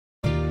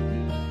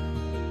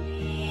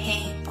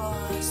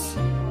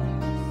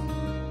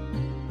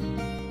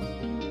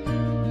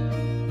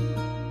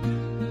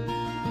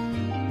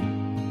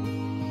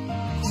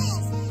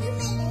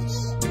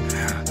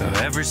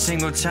Every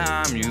single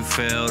time you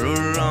felt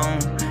alone,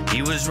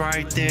 he was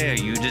right there,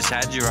 you just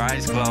had your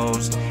eyes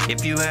closed.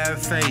 If you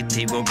have faith,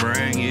 he will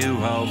bring you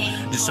hope.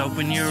 Just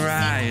open your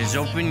eyes,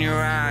 open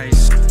your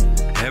eyes.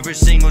 Every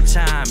single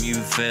time you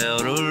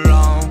felt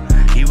alone,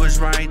 he was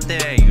right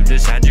there, you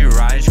just had your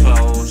eyes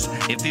closed.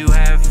 If you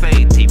have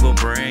faith, he will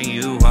bring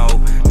you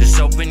hope.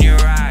 Just open your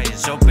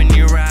eyes, open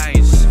your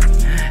eyes.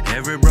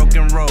 Every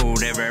broken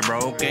road, every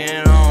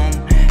broken home,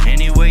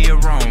 anywhere you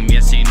roam,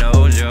 yes, he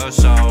knows your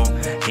soul.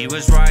 He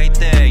was right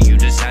there, you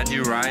just had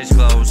your eyes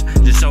closed.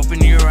 Just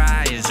open your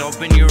eyes,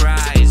 open your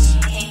eyes.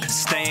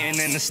 Staying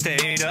in a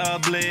state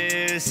of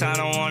bliss, I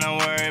don't wanna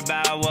worry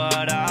about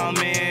what I'll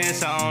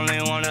miss. I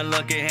only wanna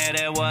look ahead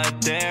at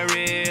what there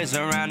is.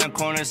 Around the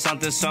corner,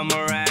 something so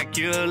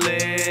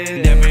miraculous.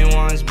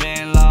 Everyone's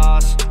been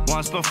lost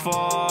once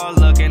before,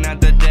 looking at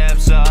the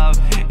depths of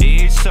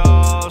each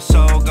soul.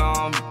 So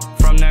gone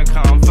from their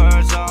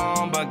comfort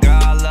zone, but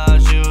God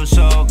loves you,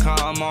 so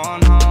come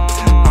on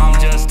home.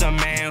 I'm just a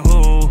man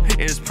who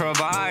is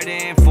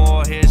providing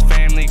for his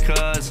family,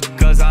 cause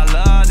I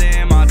love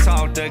them. I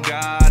talk to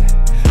God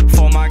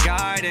for my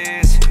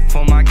guidance,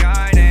 for my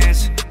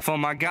guidance, for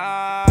my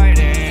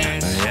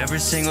guidance. Every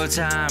single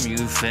time you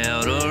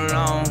felt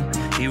alone,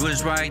 he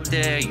was right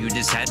there, you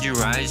just had your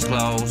eyes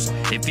closed.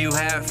 If you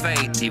have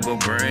faith, he will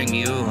bring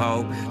you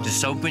hope.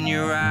 Just open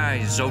your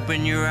eyes,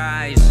 open your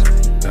eyes.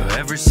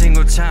 Every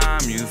single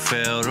time you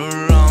felt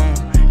alone,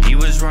 he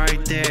was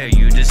right there,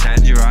 you just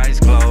had your eyes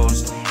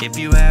closed. If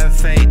you have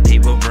faith, he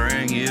will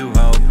bring you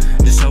hope.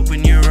 Just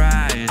open your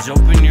eyes,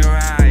 open your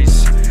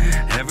eyes.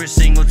 Every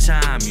single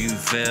time you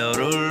felt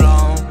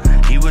alone,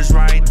 he was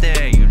right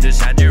there, you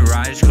just had your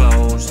eyes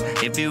closed.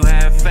 If you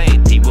have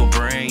faith, he will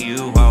bring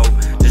you hope.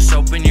 Just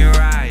open your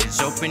eyes,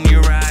 open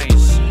your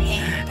eyes.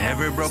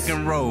 Every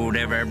broken road,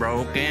 every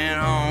broken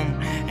home,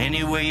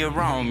 anywhere you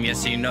roam,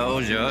 yes, he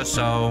knows your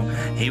soul.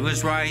 He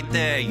was right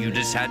there, you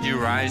just had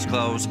your eyes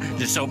closed.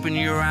 Just open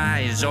your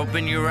eyes,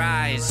 open your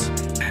eyes.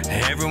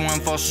 Everyone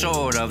falls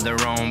short of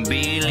their own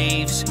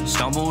beliefs,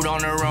 stumbled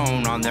on their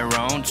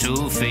own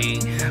 2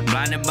 feet.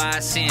 Blinded by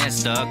sin,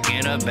 stuck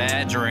in a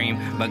bad dream.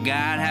 But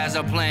God has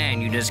a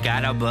plan, you just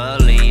gotta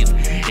believe.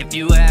 If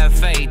you have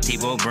faith, he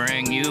will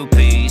bring you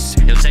peace.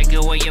 He'll take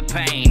away your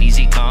pain,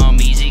 easy come,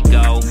 easy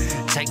go.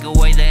 Take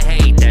away the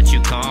hate that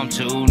you come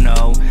to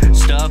know.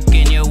 Stuck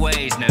in your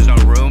ways, there's no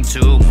room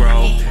to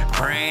grow.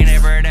 Praying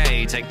every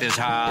day, take this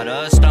heart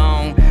of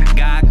stone.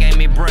 God gave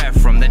me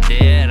breath, from the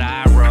dead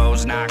I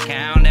rose. Now I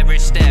count every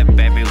step,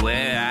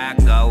 everywhere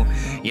I go.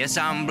 Yes,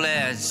 I'm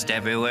blessed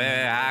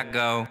everywhere I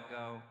go.